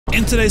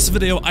In today's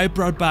video, I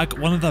brought back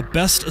one of the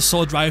best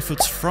assault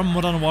rifles from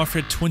Modern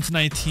Warfare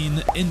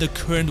 2019 in the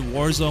current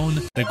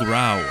Warzone, the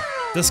Grau.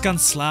 This gun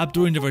slapped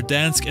during the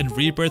Verdansk and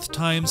Rebirth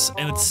times,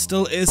 and it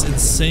still is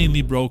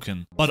insanely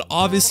broken. But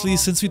obviously,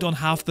 since we don't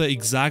have the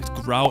exact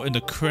Grau in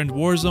the current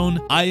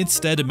Warzone, I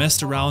instead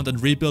messed around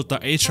and rebuilt the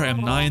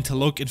HRM9 to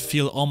look and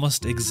feel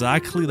almost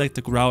exactly like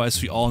the Grau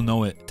as we all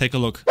know it. Take a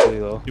look.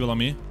 You will on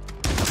me?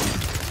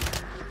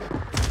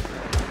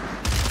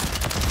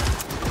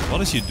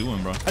 What is he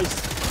doing, bro?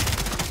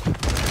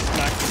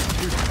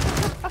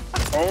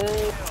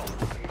 Oh!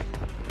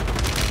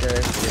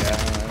 Yeah.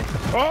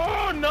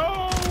 Oh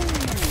no!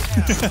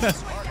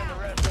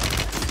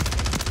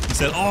 He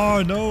said,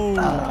 "Oh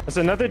no!" There's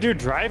another dude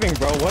driving,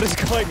 bro. What is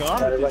going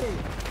on?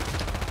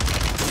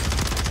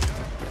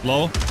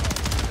 Low,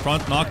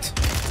 front knocked.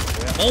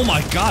 Yeah. Oh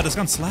my god, this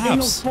gun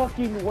slaps. No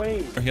fucking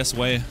way. He has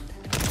way.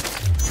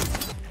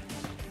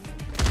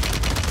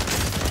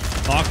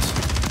 Knocked.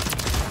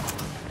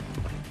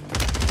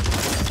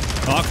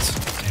 Knocked.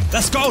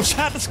 Let's go,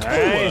 chat, let's go!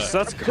 Nice,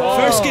 let's go!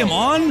 First game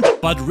on!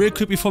 But real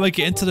quick before we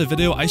get into the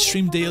video, I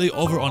stream daily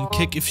over on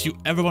Kick if you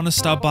ever want to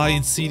stop by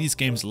and see these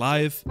games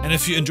live. And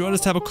if you enjoy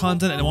this type of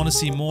content and want to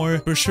see more,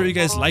 for sure you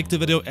guys like the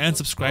video and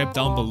subscribe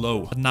down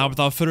below. But now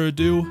without further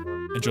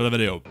ado, enjoy the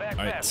video.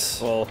 Alright.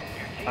 Well,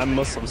 I'm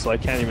Muslim, so I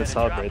can't even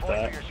celebrate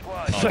that.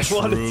 Oh,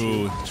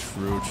 true.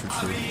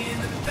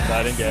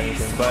 I didn't get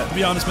anything, but... To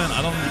be honest, man,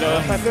 I don't... You know,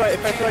 if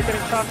I feel like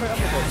getting chocolate, I'm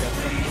gonna go get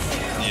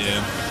it.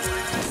 Yeah.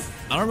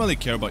 I don't really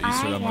care about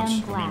Easter that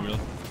much, to be real.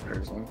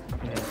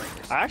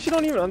 I actually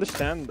don't even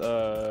understand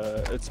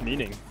its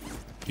meaning.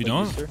 You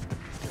don't? Easter.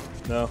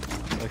 No.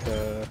 Like,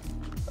 I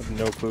have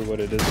no clue what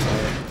it is.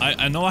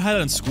 I know I had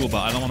it in school, but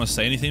I don't want to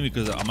say anything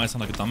because I might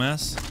sound like a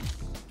dumbass.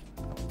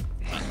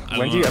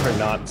 When do you ever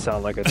not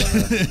sound like a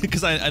dumbass?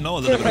 Because I know a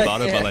little bit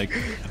about it, but like,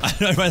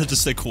 I'd rather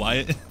just stay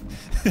quiet.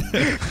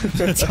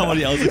 Let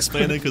somebody else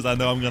explain it because I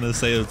know I'm gonna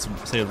say it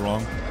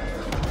wrong.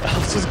 I'll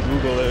just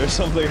Google it or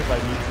something if I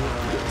need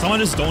to. Someone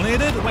just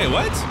donated? Wait,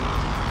 what?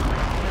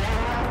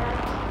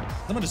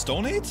 Someone just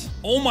donate?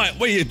 Oh my,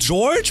 wait,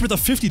 George with the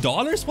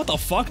 $50? What the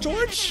fuck,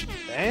 George?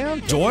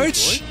 Damn.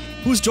 George?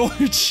 Who's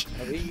George?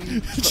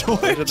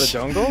 George? The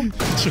jungle?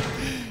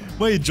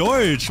 Wait,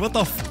 George, what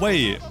the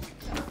wait.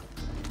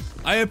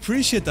 I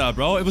appreciate that,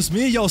 bro. It was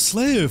me, yo,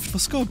 Slift.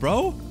 Let's go,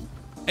 bro.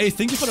 Hey,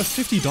 thank you for the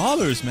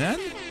 $50, man.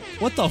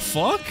 What the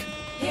fuck?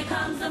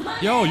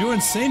 Yo, you're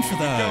insane for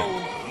that.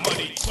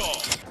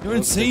 You're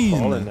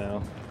insane.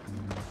 Now.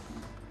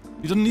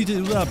 You don't need to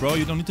do that, bro.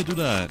 You don't need to do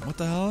that. What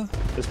the hell?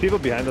 There's people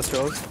behind us,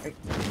 Roli.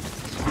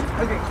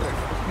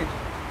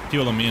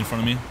 People on me, in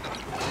front of me.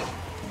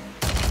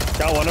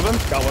 Got one of them.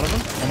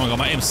 Oh my god,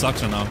 my aim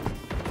sucks right now.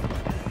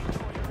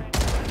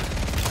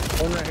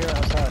 One right here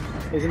outside.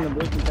 He's in the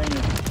blue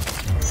container.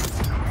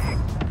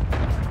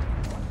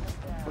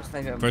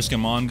 First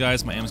game on,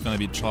 guys. My aim's gonna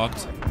be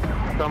chalked.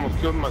 I almost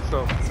killed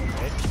myself.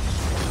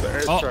 The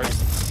air strike.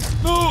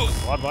 No!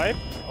 Quad wipe?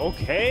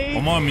 Okay.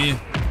 One more on me.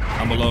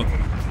 I'm below.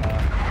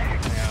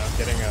 Yeah, I'm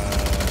getting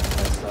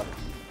stuff.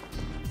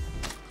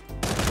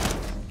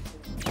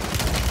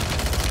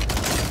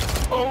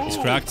 Oh. He's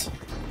cracked.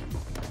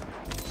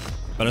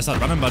 Better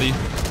start running, buddy.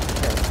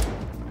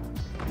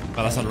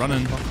 Better start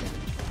running.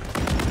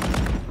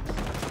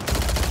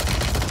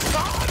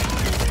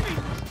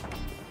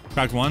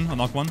 Cracked one. I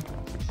knocked one.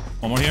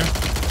 One more here.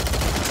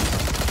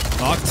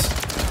 Knocked.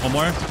 One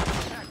more.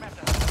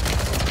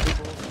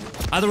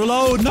 I had to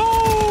reload.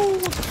 No!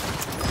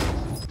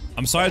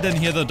 I'm sorry I didn't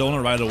hear the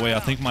donut right away. I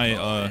think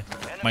my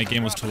my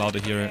game was too loud to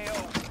hear it.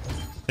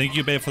 Thank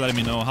you, babe, for letting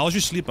me know. How was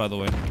your sleep, by the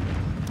way?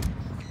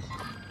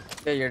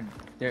 Yeah,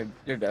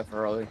 you're deaf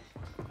early.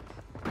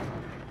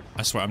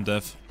 I swear I'm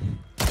deaf.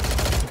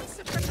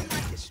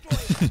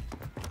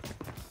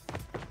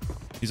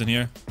 He's in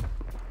here.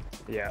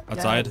 Yeah.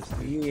 Outside.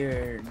 That is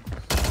weird.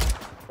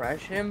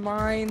 Russian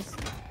mines?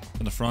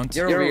 In the front.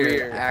 You're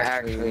weird.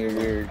 Actually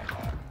weird.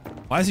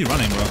 Why is he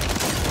running, bro?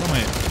 Oh,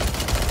 wait.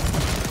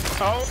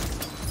 Oh.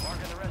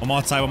 One more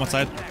outside, one more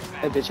outside.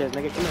 Hey, bitch ass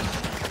nigga, come here.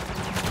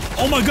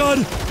 Oh my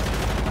god!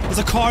 There's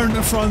a car in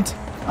the front.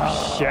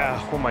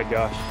 Yeah, oh my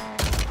gosh.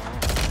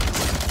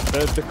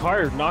 The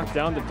car knocked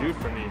down the dude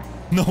for me.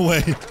 No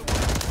way.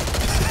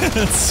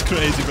 That's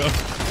crazy, bro.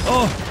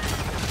 Oh!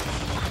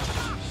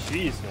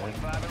 Jeez, man.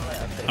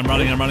 I'm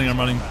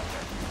running.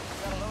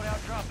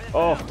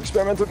 Oh,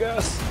 experimental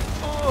gas.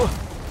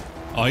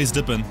 Oh, he's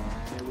dipping.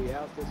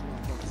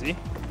 Is he?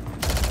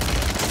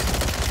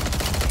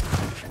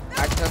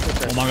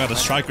 Oh my god, the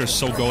striker is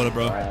so goated,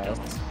 bro.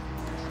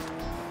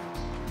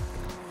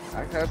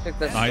 I kind of think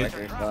that's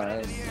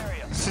striker.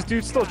 Is this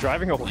dude still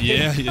driving away?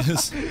 Yeah, he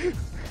is.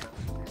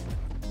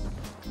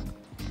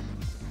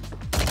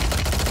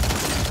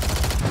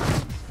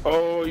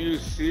 Oh, you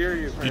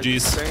serious? Man?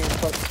 GG's.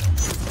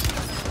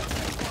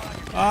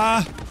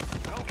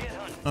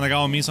 Then I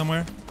got on me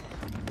somewhere.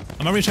 I'm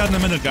gonna reach out in a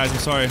minute, guys. I'm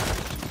sorry.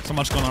 So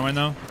much going on right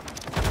now.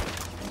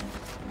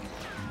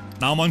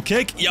 Now I'm on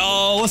Kick.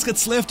 Yo, let's get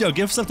Slift. Yo,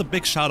 give yourself a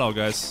big shout out,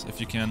 guys,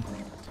 if you can.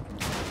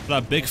 For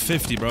that big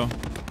 50, bro.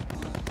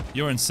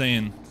 You're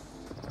insane.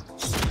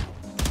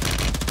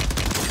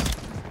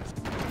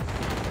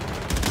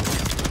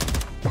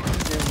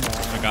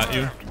 I got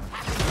you.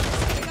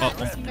 Oh,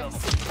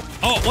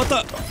 oh, what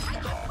the?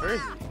 Where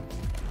is he?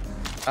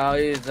 Oh,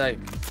 he's like.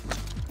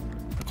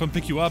 I couldn't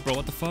pick you up, bro.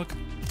 What the fuck?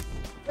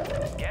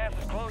 Gas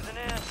is closing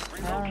in.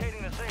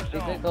 Relocating the safe I think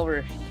zone. like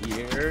over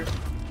here.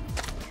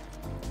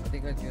 I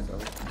think it's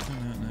over.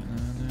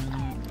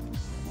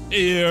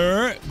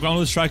 Here.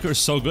 Groundless Striker is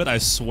so good, I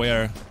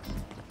swear.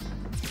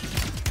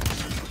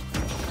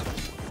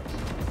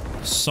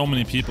 So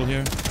many people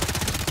here.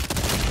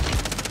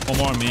 One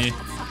more on me.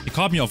 He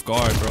caught me off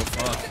guard, bro.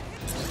 Fuck.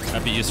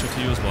 Happy Easter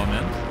to you as well,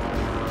 man.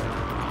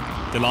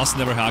 They lost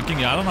never hacking.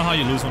 Yeah, I don't know how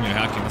you lose when you're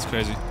hacking. That's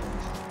crazy.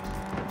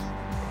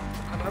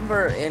 I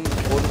remember in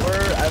Cold War,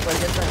 I was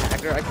against a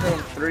hacker. I killed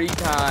him 3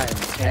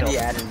 times, and he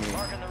added me.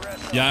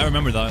 Yeah, I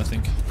remember that, I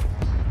think.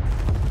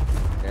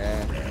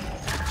 Yeah.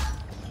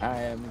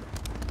 I am.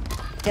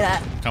 Get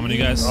out. Coming, you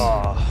guys.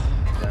 Oh.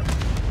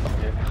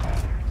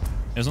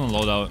 He's on the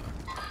loadout.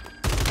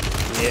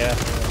 Yeah.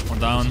 One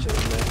down.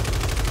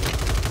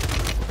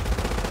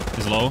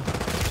 He's low.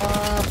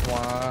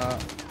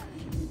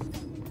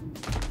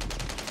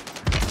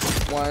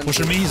 One.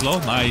 Pushing me, he's low.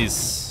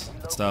 Nice.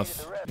 Good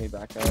stuff. Me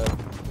back up.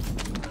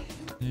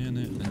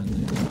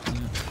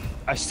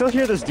 I still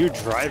hear this dude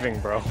driving,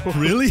 bro.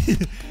 Really?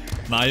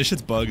 Nah, your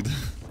shit's bugged.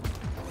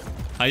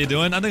 How you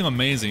doing? I think I'm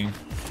amazing.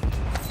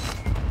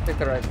 Pick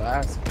the right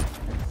last.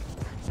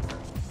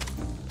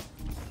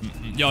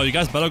 Yo, you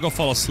guys better go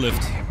follow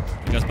Slift.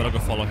 You guys better go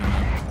follow him,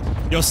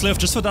 man. Yo, Slift,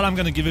 just for that, I'm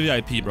gonna give you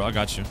VIP, bro. I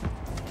got you.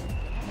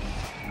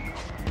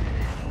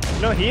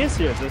 No, he is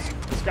here.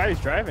 This guy is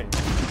driving.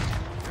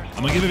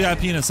 I'm gonna give you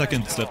VIP in a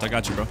second, Slift. I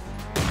got you, bro.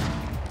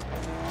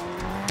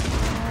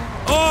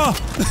 Oh!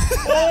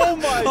 Oh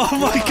my Oh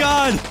my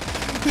god!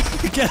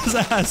 Get his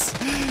ass!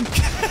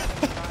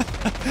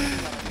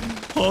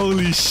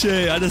 Holy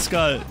shit, I just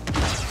got...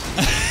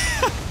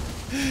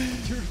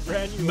 Dude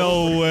ran you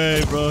No over.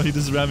 way, bro. He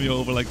just ran me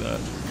over like that.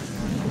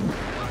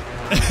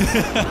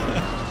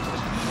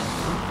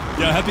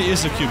 Yeah, happy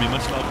Easter, QB.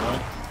 Much love,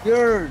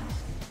 bro.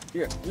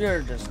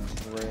 You're just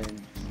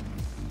cringe.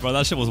 Bro,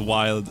 that shit was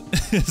wild.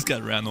 This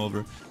got ran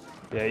over.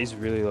 Yeah, he's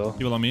really low.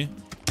 You will on me?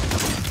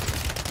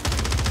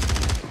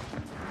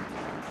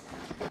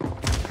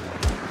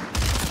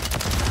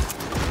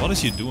 What is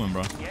he doing,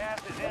 bro? Gas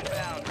is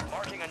inbound.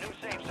 Marking a new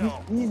safe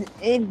zone. He's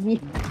in me.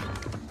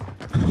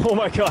 Oh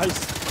my gosh.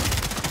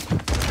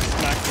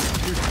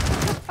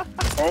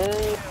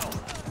 Oh,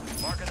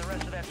 Marking the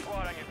rest of that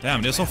squad on your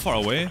Damn, they're so far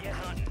away. Get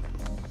hunting.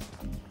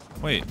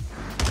 Wait.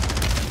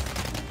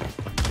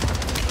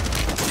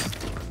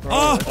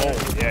 Oh!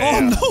 Yeah, Oh yeah.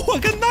 no, I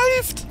got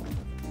knifed!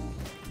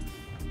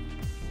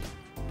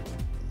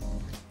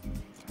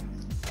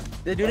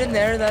 The dude in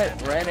there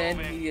that ran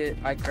in,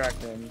 I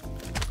cracked him.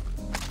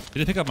 Did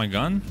he pick up my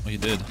gun? Oh, he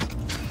did.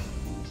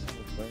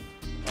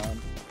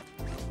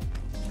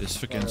 He just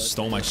freaking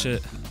stole my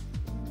shit.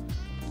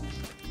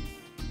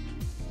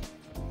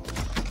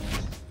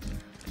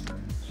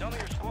 Some of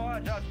your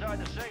squads outside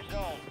the safe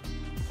zone.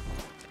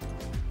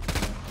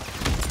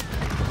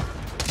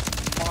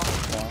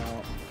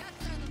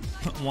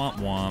 Womp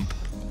womp.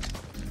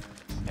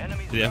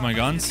 Enemies Did he have my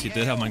guns? He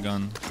did have my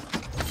gun.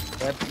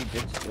 Yep, he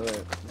did do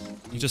it.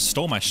 He just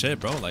stole my shit,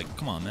 bro. Like,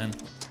 come on, man.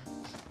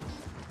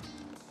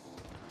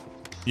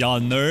 Y'all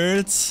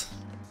nerds.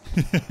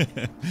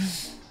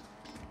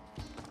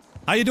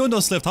 How you doing, though,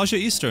 Slift? How's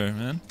your Easter,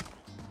 man?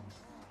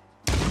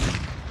 Well,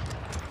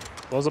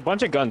 there's a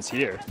bunch of guns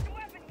here.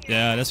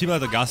 Yeah, there's people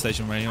at the gas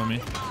station right here on me.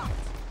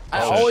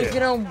 I Oh, always shit.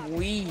 get him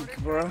weak,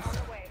 bro.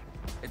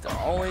 It's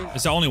always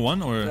Is there only one,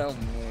 get or him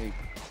weak.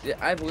 Yeah,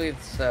 I believe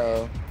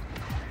so.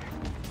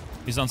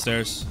 he's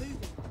downstairs?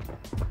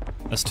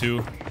 That's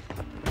 2.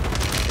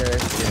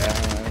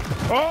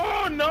 Yeah.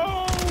 oh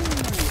no!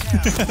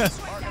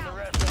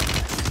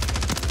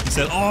 He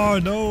said, "Oh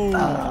no!"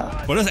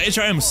 What is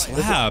HRM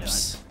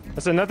slaps?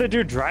 There's another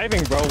dude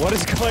driving, bro. What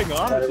is going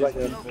on?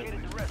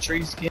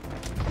 Tree skin.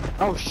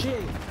 Oh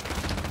shit.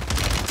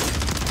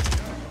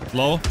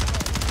 Low,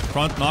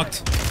 front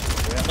knocked.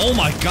 Oh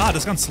my god,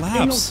 this gun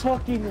slaps.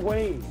 fucking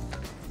way.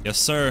 Yes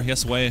sir,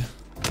 yes way.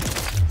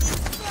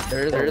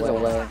 There's a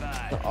way.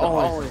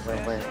 Always a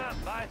way.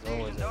 Buy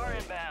stations are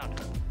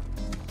inbound.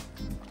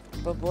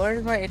 But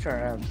where's my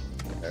HRM?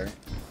 There.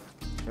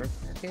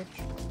 Package?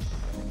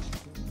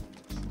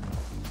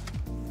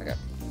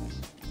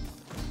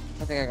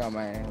 I think I got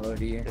my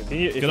loadie.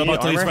 Get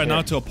about to leave right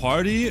now to a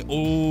party.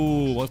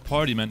 Oh, what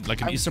party, man?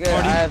 Like an I'm Easter good.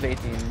 party? I have 18.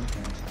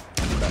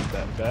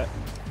 Bet.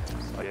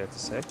 That's all you have to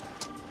say.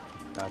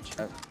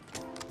 Gotcha.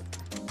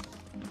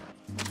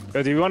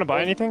 Yo, do you want to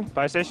buy anything?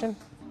 Buy station?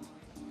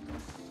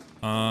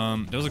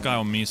 There's a guy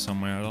on me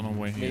somewhere. I don't know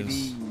where he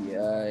is. Maybe,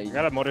 I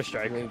got a motor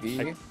strike.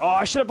 Maybe. Oh,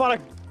 I should have bought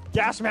a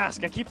gas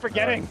mask. I keep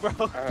forgetting, bro.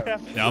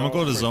 Yeah, I'm gonna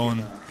go to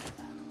zone.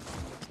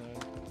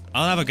 I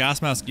don't have a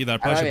gas mask either. I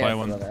probably should buy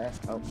one.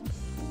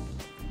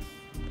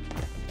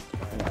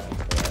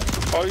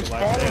 Oh, he's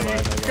following me.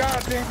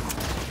 God damn.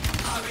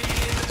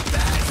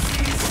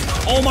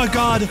 Oh my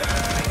god!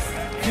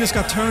 He just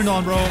got turned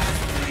on, bro.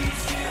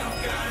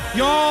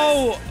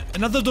 Yo!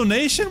 Another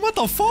donation? What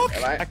the fuck?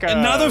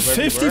 Another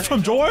 50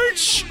 from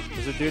George?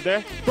 Is a dude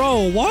there?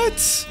 Bro,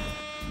 what?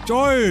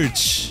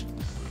 George!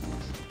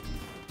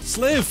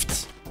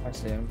 Slift! I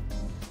see him.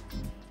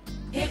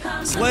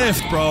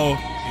 Slift, bro.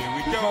 Here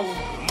we go.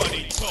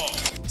 Money talk.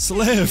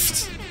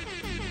 Slift!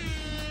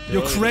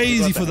 You're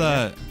crazy for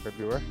that.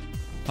 Everywhere.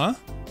 Huh?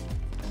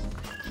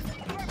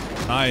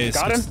 Nice.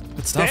 Got him.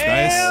 Good stuff,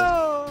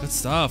 guys. Good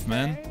stuff,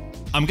 man.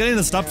 I'm getting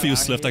this stuff for you,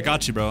 Slift. I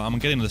got you, bro. I'm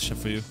getting this shit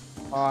for you.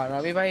 Oh,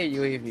 let me buy a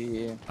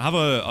UAV. I have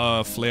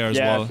a flare as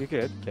well. Yeah, if you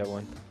could get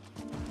one.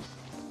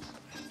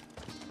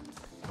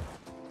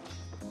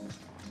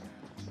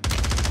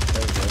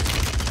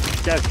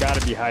 This guy's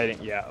gotta be hiding.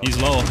 Yeah.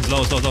 He's low. He's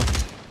low.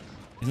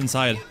 He's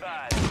inside.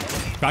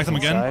 Cracked him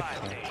again.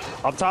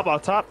 Up top,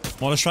 up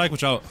top. Water strike,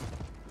 watch out.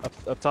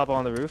 Up top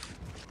on the roof.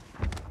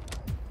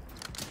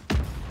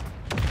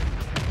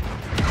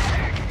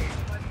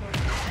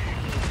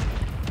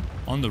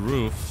 On the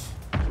roof.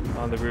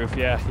 On the roof,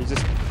 yeah. He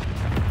just.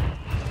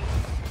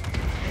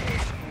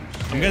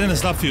 I'm getting this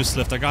stuff for you,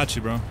 Slift. I got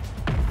you, bro.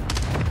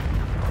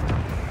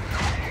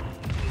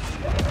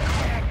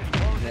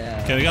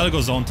 Okay, we gotta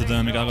go zone to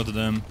them. We gotta go to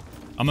them.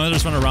 I'm gonna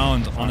just run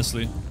around,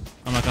 honestly.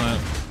 I'm not gonna.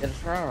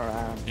 Just run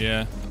around.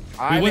 Yeah.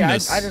 I win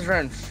this. I just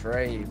ran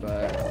straight,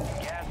 but.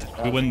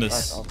 We win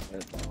this.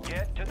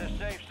 Get to the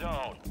safe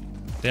zone.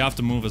 They have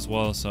to move as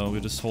well, so we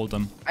just hold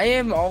them.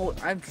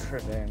 I'm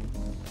tripping.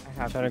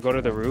 I have Trying to go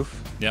to the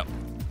roof. Yep.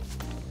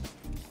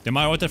 They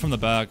might right there from the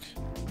back.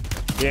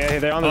 Yeah,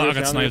 they're on the Oh, roof. I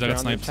got sniped. I got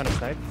sniped. Trying to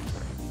snipe.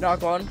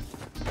 Knock one.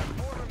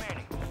 4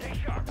 remaining. Stay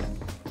sharp.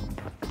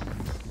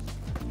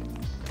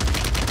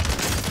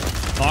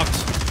 Locked.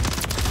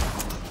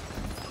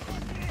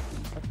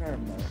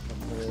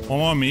 One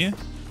more on me.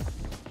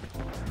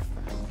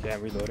 Yeah,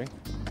 I'm reloading.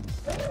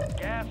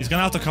 Gas He's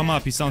gonna have to come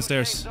up. He's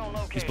downstairs.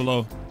 He's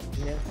below.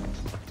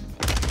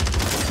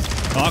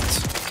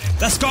 Knocked.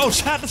 Let's go,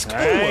 chat. Let's go.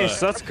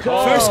 Nice, let's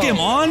go. First game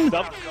on.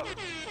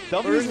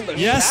 W's in the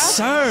Yes, chat?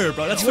 sir,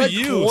 bro. That's for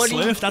you,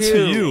 Slift. That's for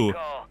you.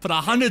 For the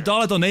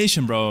 $100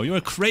 donation, bro.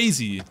 You're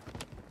crazy.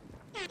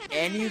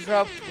 And you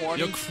dropped 22.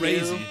 You're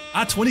crazy. I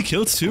had 20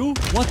 kills too?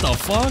 What the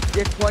fuck?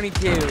 You're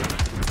 22.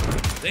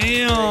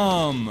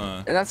 Damn.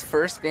 And that's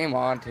first game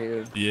on,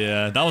 too.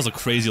 Yeah, that was a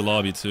crazy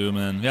lobby too,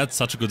 man. We had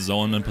such a good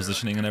zone and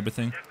positioning and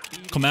everything.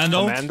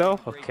 Commando. Commando,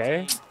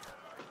 okay.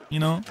 You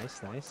know.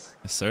 Nice, nice.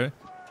 Yes, sir.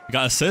 We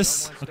got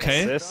assists.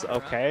 Okay. This,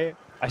 okay.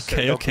 I said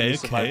Okay, no okay,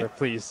 police survivor, okay.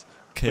 please.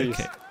 Okay, Please.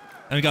 okay.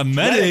 And we got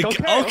medic. Medic,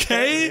 Okay.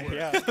 okay,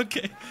 yeah.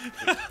 Okay.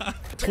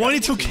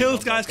 22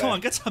 kills, guys. Come on,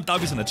 get some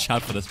W's in the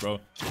chat for this, bro.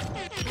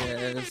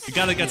 Yes. You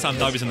gotta get some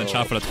W's in the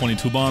chat for the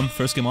 22 bomb.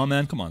 First game on,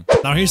 man. Come on.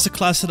 Now here's the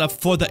class setup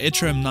for the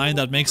HRM9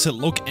 that makes it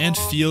look and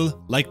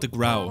feel like the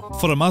Grau.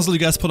 For the muzzle, you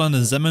guys put on the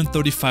Zeman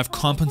 35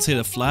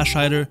 compensated flash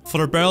hider. For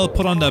the barrel,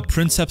 put on the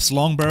Princeps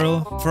long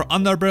barrel. For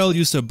underbarrel,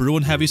 use the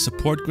Bruin heavy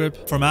support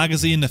grip. For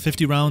magazine, the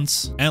 50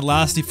 rounds. And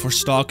lastly, for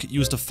stock,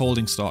 use the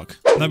folding stock.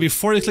 Now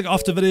before you click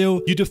off the video,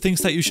 YouTube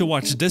thinks that you should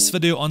watch this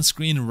video on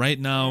screen right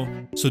now.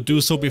 So do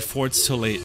so before it's too late.